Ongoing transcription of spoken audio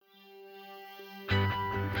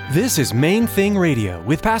This is Main Thing Radio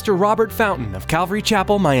with Pastor Robert Fountain of Calvary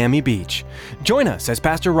Chapel, Miami Beach. Join us as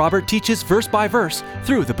Pastor Robert teaches verse by verse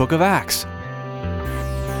through the book of Acts.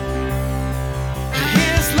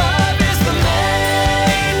 His love is the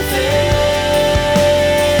main thing.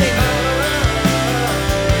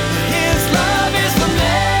 His love is the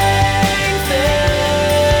main thing.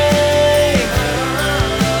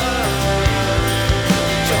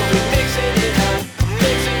 So we're mixing it up,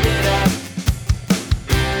 mixing it up.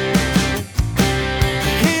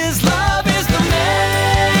 His love is the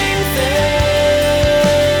main thing.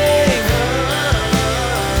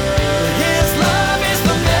 His love is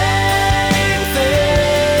the main thing.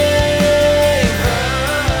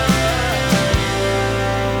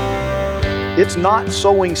 It's not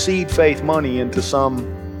sowing seed faith money into some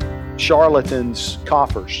charlatan's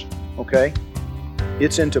coffers, okay?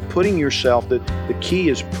 It's into putting yourself, the key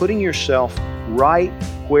is putting yourself right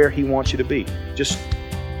where He wants you to be. Just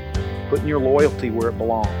putting your loyalty where it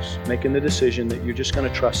belongs, making the decision that you're just going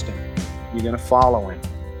to trust Him. You're going to follow Him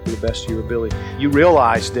to the best of your ability. You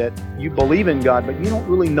realize that you believe in God, but you don't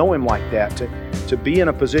really know Him like that. To be in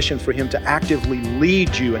a position for Him to actively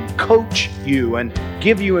lead you and coach you and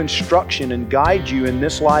give you instruction and guide you in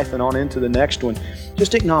this life and on into the next one,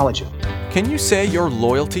 just acknowledge it. Can you say your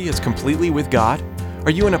loyalty is completely with God?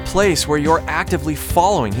 Are you in a place where you're actively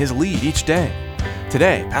following His lead each day?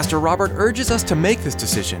 Today, Pastor Robert urges us to make this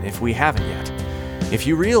decision if we haven't yet. If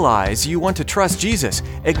you realize you want to trust Jesus,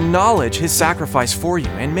 acknowledge His sacrifice for you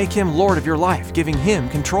and make Him Lord of your life, giving Him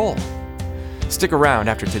control. Stick around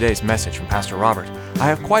after today's message from Pastor Robert. I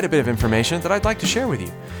have quite a bit of information that I'd like to share with you.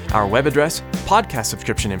 Our web address, podcast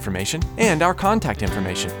subscription information, and our contact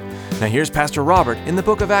information. Now here's Pastor Robert in the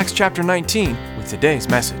book of Acts chapter 19 with today's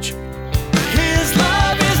message. His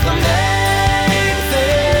love is the main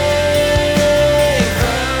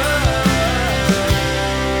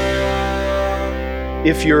thing.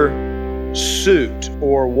 If your suit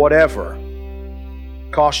or whatever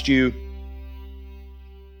cost you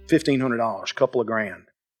 $1,500, a couple of grand,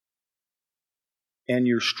 and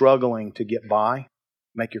you're struggling to get by,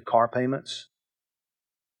 make your car payments,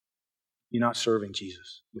 you're not serving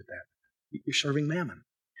Jesus with that. You're serving mammon.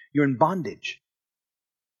 You're in bondage.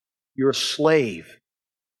 You're a slave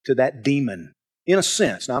to that demon, in a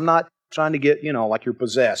sense. Now, I'm not trying to get, like you're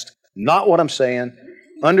possessed. Not what I'm saying.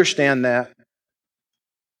 Understand that.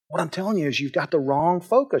 What I'm telling you is you've got the wrong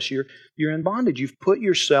focus. You're in bondage. You've put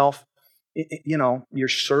yourself, you're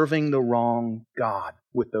serving the wrong God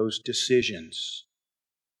with those decisions.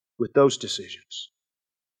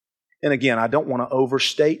 And again, I don't want to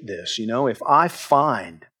overstate this. If I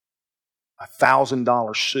find a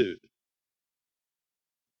 $1,000 suit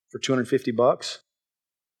for $250,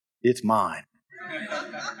 it's mine.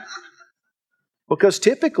 Because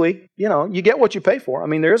typically, you get what you pay for. I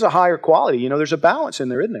mean, there's a higher quality. There's a balance in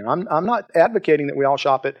there, isn't there? I'm not advocating that we all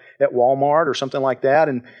shop at Walmart or something like that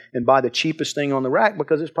and buy the cheapest thing on the rack,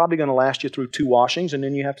 because it's probably going to last you through 2 washings and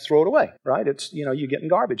then you have to throw it away, right? It's, you're getting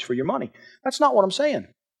garbage for your money. That's not what I'm saying.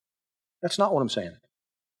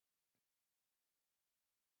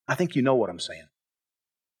 I think you know what I'm saying.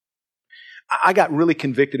 I got really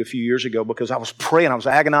convicted a few years ago because I was praying, I was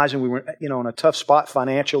agonizing. We were, in a tough spot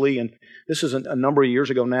financially, and this is a number of years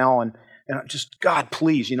ago now. And I just, God,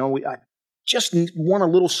 please, I just want a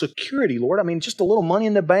little security, Lord. I mean, just a little money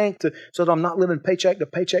in the bank so that I'm not living paycheck to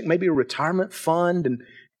paycheck. Maybe a retirement fund, and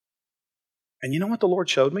you know what the Lord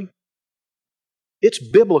showed me? It's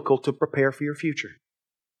biblical to prepare for your future.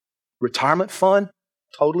 Retirement fund,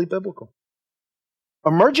 totally biblical.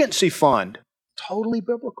 Emergency fund, totally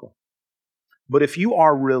biblical. But if you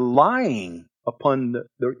are relying upon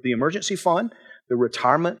the emergency fund, the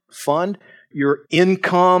retirement fund, your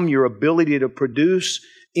income, your ability to produce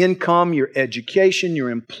income, your education, your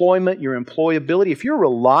employment, your employability, if you're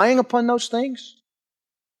relying upon those things,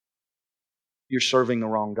 you're serving the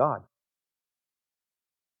wrong God.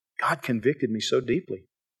 God convicted me so deeply.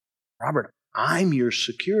 Robert, I'm your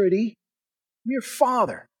security. I'm your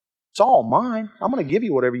Father. It's all mine. I'm going to give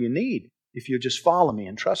you whatever you need if you just follow me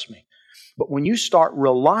and trust me. But when you start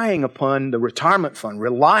relying upon the retirement fund,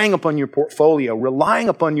 relying upon your portfolio, relying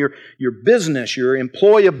upon your business, your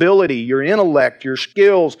employability, your intellect, your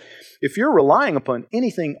skills, if you're relying upon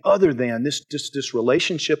anything other than this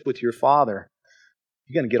relationship with your Father,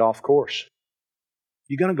 you're going to get off course.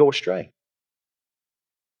 You're going to go astray.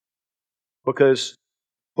 Because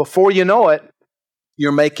before you know it,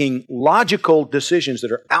 you're making logical decisions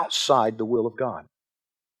that are outside the will of God.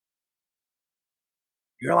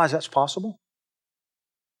 You realize that's possible?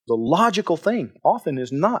 The logical thing often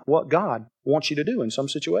is not what God wants you to do in some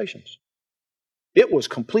situations. It was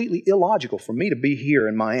completely illogical for me to be here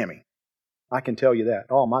in Miami. I can tell you that.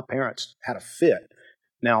 Oh, my parents had a fit.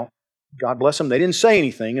 Now, God bless them, they didn't say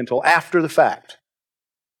anything until after the fact.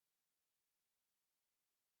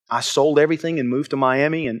 I sold everything and moved to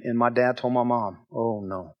Miami, and my dad told my mom, oh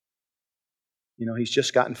no. You know, he's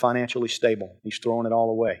just gotten financially stable. He's throwing it all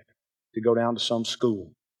away to go down to some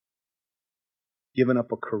school. Giving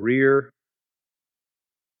up a career.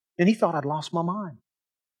 And he thought I'd lost my mind.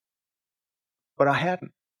 But I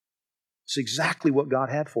hadn't. It's exactly what God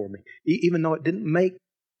had for me. Even though it didn't make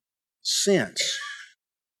sense.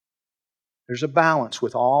 There's a balance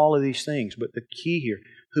with all of these things. But the key here,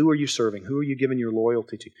 who are you serving? Who are you giving your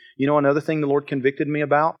loyalty to? You know another thing the Lord convicted me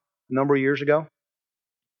about a number of years ago?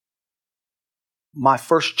 My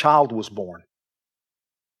first child was born.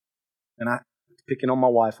 And I'm picking on my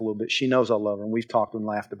wife a little bit. She knows I love her, and we've talked and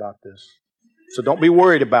laughed about this. So don't be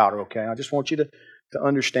worried about her, okay? I just want you to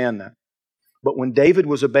understand that. But when David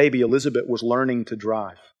was a baby, Elizabeth was learning to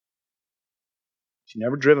drive. She'd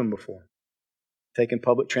never driven before. Taking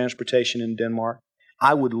public transportation in Denmark.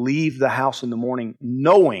 I would leave the house in the morning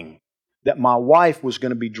knowing that my wife was going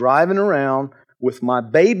to be driving around with my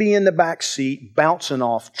baby in the back seat, bouncing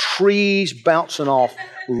off trees, bouncing off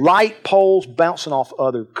light poles, bouncing off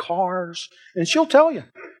other cars. And she'll tell you,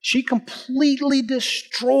 she completely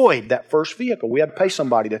destroyed that first vehicle. We had to pay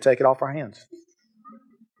somebody to take it off our hands.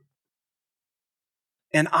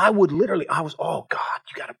 And I was, oh God,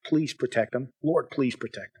 you got to please protect them. Lord, please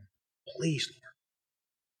protect them. Please, Lord.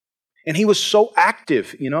 And he was so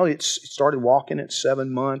active, you know, it started walking at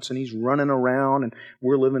 7 months and he's running around and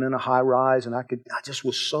we're living in a high rise and I just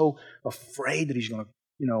was so afraid that he's going to,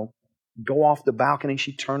 you know, go off the balcony.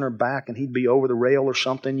 She'd turn her back and he'd be over the rail or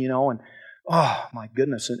something, you know, and oh my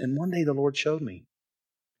goodness. And one day the Lord showed me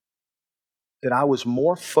that I was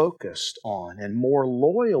more focused on and more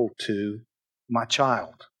loyal to my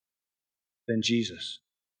child than Jesus.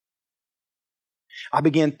 I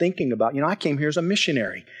began thinking about, you know, I came here as a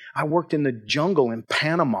missionary. I worked in the jungle in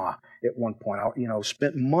Panama at one point. I, you know,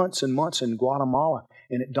 spent months and months in Guatemala,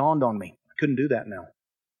 and it dawned on me, I couldn't do that now.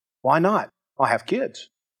 Why not? I have kids.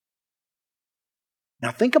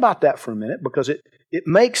 Now think about that for a minute, because it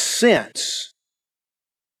makes sense.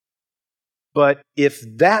 But if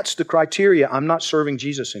that's the criteria, I'm not serving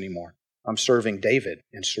Jesus anymore. I'm serving David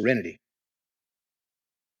in serenity.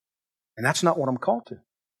 And that's not what I'm called to.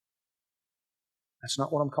 That's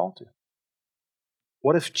not what I'm called to.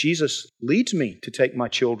 What if Jesus leads me to take my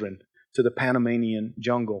children to the Panamanian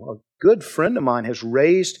jungle? A good friend of mine has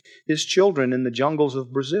raised his children in the jungles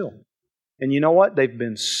of Brazil. And you know what? They've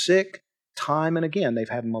been sick time and again. They've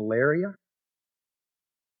had malaria.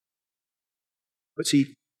 But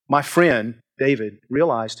see, my friend, David,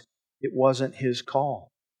 realized it wasn't his call.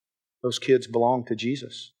 Those kids belonged to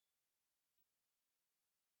Jesus.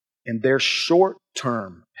 And their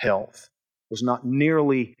short-term health was not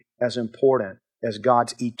nearly as important as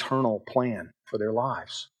God's eternal plan for their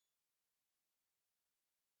lives.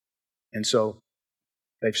 And so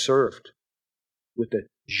they've served with the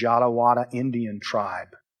Jarawada Indian tribe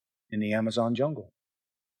in the Amazon jungle.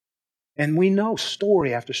 And we know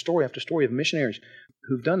story after story after story of missionaries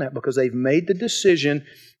who've done that because they've made the decision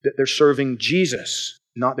that they're serving Jesus,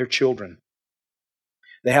 not their children.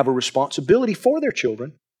 They have a responsibility for their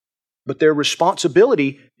children, but their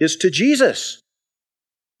responsibility is to Jesus,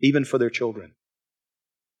 even for their children,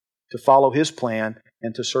 to follow His plan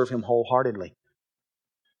and to serve Him wholeheartedly.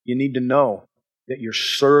 You need to know that you're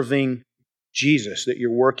serving Jesus, that you're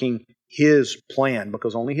working His plan,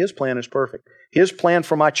 because only His plan is perfect. His plan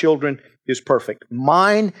for my children is perfect.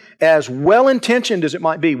 Mine, as well-intentioned as it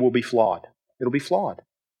might be, will be flawed. It'll be flawed.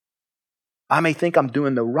 I may think I'm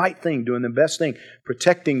doing the right thing, doing the best thing,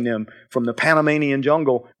 protecting them from the Panamanian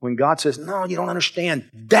jungle, when God says, no, you don't understand.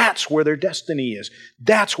 That's where their destiny is.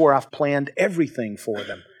 That's where I've planned everything for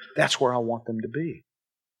them. That's where I want them to be.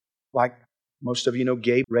 Like most of you know,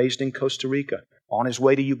 Gabe raised in Costa Rica, on his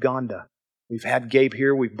way to Uganda. We've had Gabe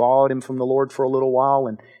here. We've borrowed him from the Lord for a little while,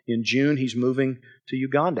 and in June he's moving to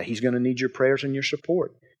Uganda. He's going to need your prayers and your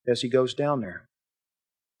support as he goes down there.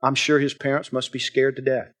 I'm sure his parents must be scared to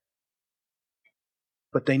death.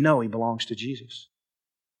 But they know he belongs to Jesus.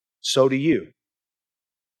 So do you.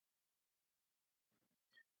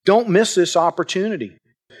 Don't miss this opportunity.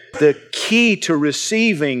 The key to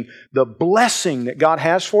receiving the blessing that God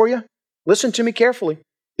has for you, listen to me carefully.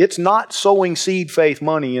 It's not sowing seed faith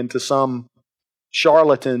money into some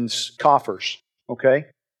charlatan's coffers, okay?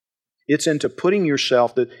 It's into putting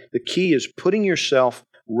yourself, the key is putting yourself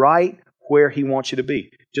right where He wants you to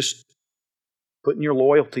be. Just putting your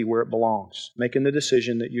loyalty where it belongs. Making the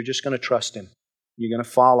decision that you're just going to trust Him. You're going to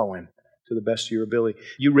follow Him to the best of your ability.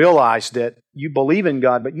 You realize that you believe in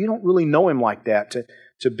God, but you don't really know Him like that.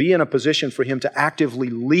 To be in a position for Him to actively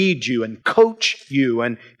lead you and coach you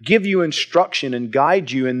and give you instruction and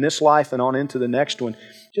guide you in this life and on into the next one,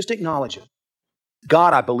 just acknowledge it.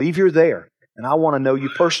 God, I believe You're there, and I want to know You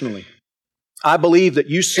personally. I believe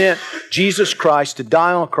that You sent Jesus Christ to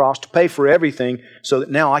die on a cross to pay for everything so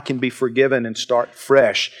that now I can be forgiven and start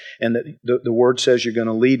fresh. And that the Word says You're going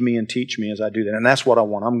to lead me and teach me as I do that. And that's what I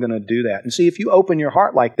want. I'm going to do that. And see, if you open your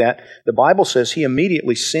heart like that, the Bible says He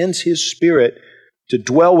immediately sends His Spirit to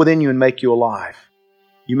dwell within you and make you alive.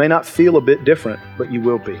 You may not feel a bit different, but you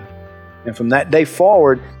will be. And from that day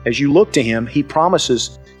forward, as you look to Him, He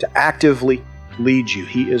promises to actively lead you.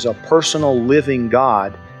 He is a personal, living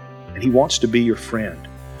God, and He wants to be your friend.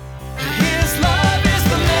 His love is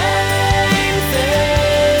the main thing.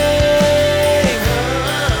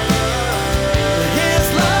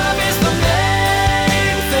 His love is the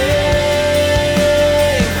main thing.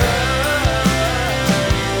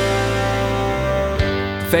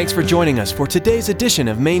 Thanks for joining us for today's edition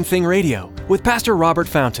of Main Thing Radio with Pastor Robert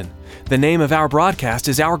Fountain. The name of our broadcast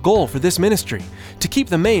is our goal for this ministry, to keep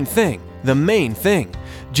the main thing,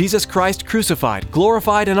 Jesus Christ crucified,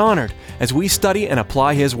 glorified, and honored as we study and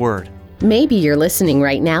apply His Word. Maybe you're listening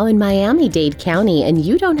right now in Miami-Dade County and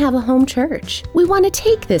you don't have a home church. We want to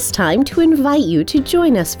take this time to invite you to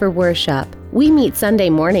join us for worship. We meet Sunday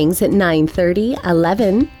mornings at 9:30,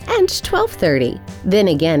 11, and 12:30. Then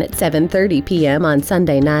again at 7:30 p.m. on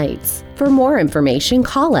Sunday nights. For more information,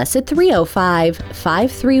 call us at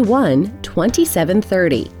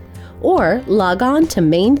 305-531-2730. Or log on to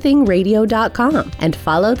mainthingradio.com and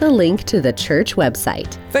follow the link to the church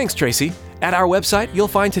website. Thanks, Tracy. At our website, you'll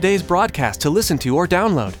find today's broadcast to listen to or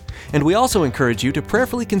download. And we also encourage you to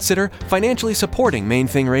prayerfully consider financially supporting Main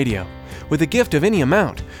Thing Radio. With a gift of any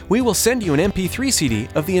amount, we will send you an MP3 CD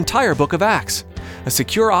of the entire book of Acts. A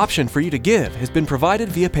secure option for you to give has been provided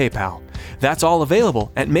via PayPal. That's all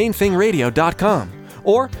available at mainthingradio.com.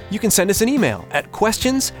 Or you can send us an email at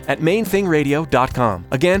questions@mainthingradio.com.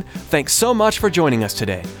 Again, thanks so much for joining us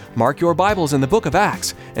today. Mark your Bibles in the book of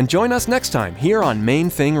Acts and join us next time here on Main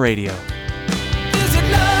Thing Radio.